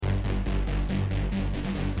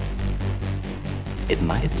It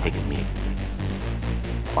might have taken me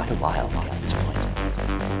quite a while to get to this point.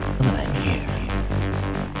 Now that I'm here,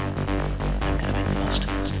 I'm gonna make the most of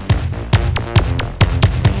it.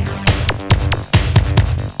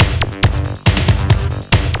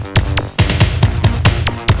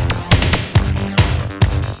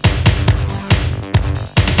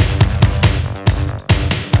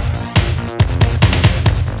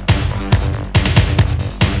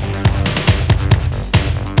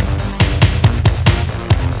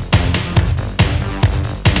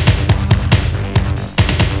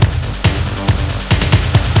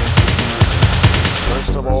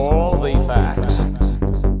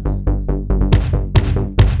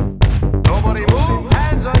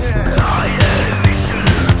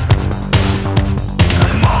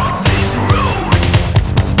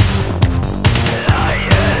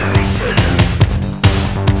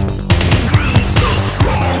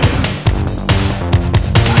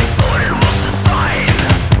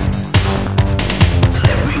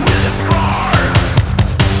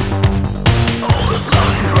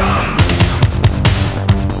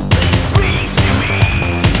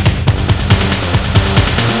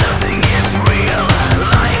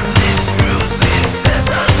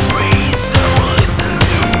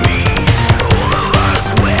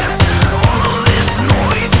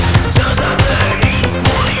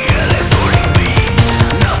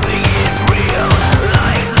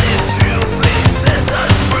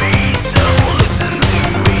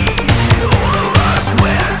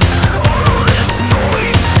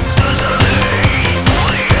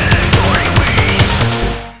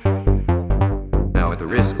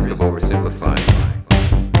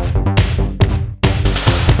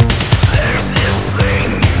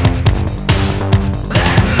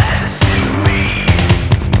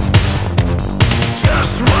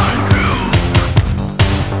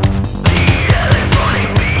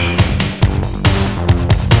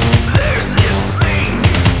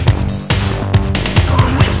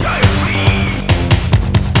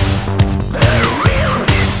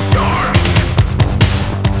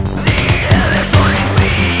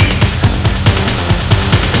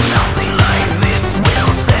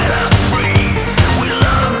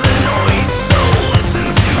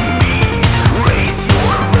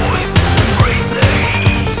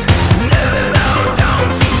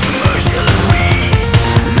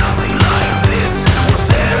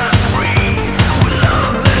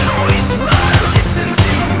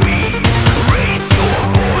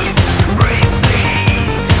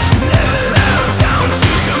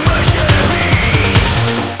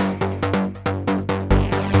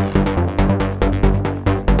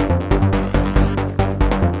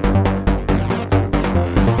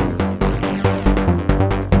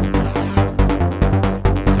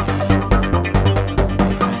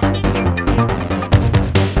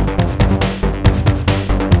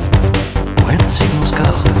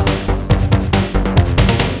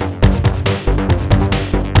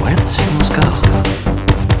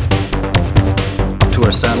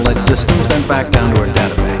 Satellite systems, then back down to our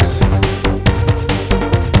database.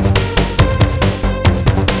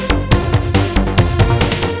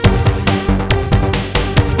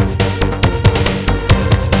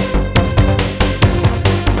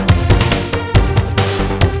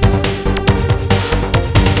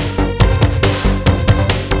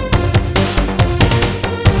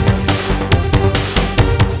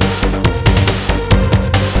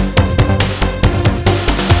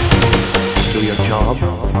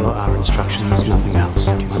 Follow our instructions, nothing else.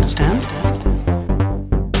 Do you understand?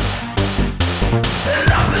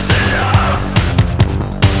 Enough is enough.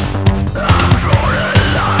 I've drawn a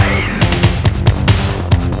line.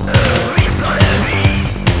 It's not heavy,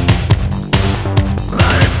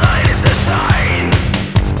 but a sign is a sign.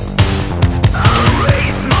 I'll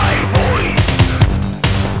raise my voice.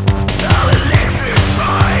 I'll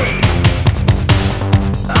electrify.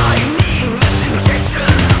 I need this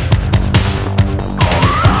injection.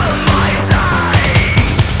 I might die.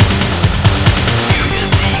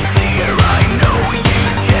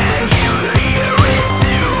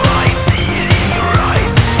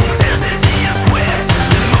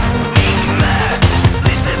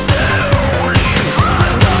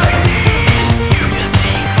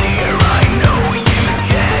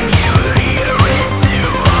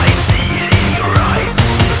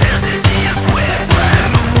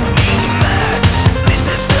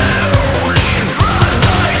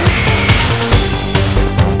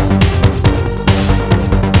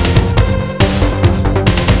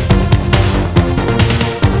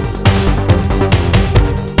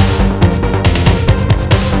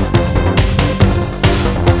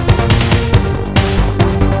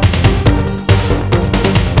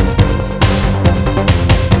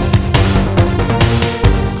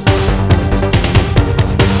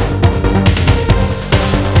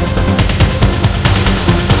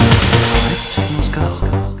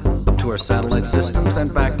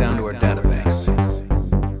 sent back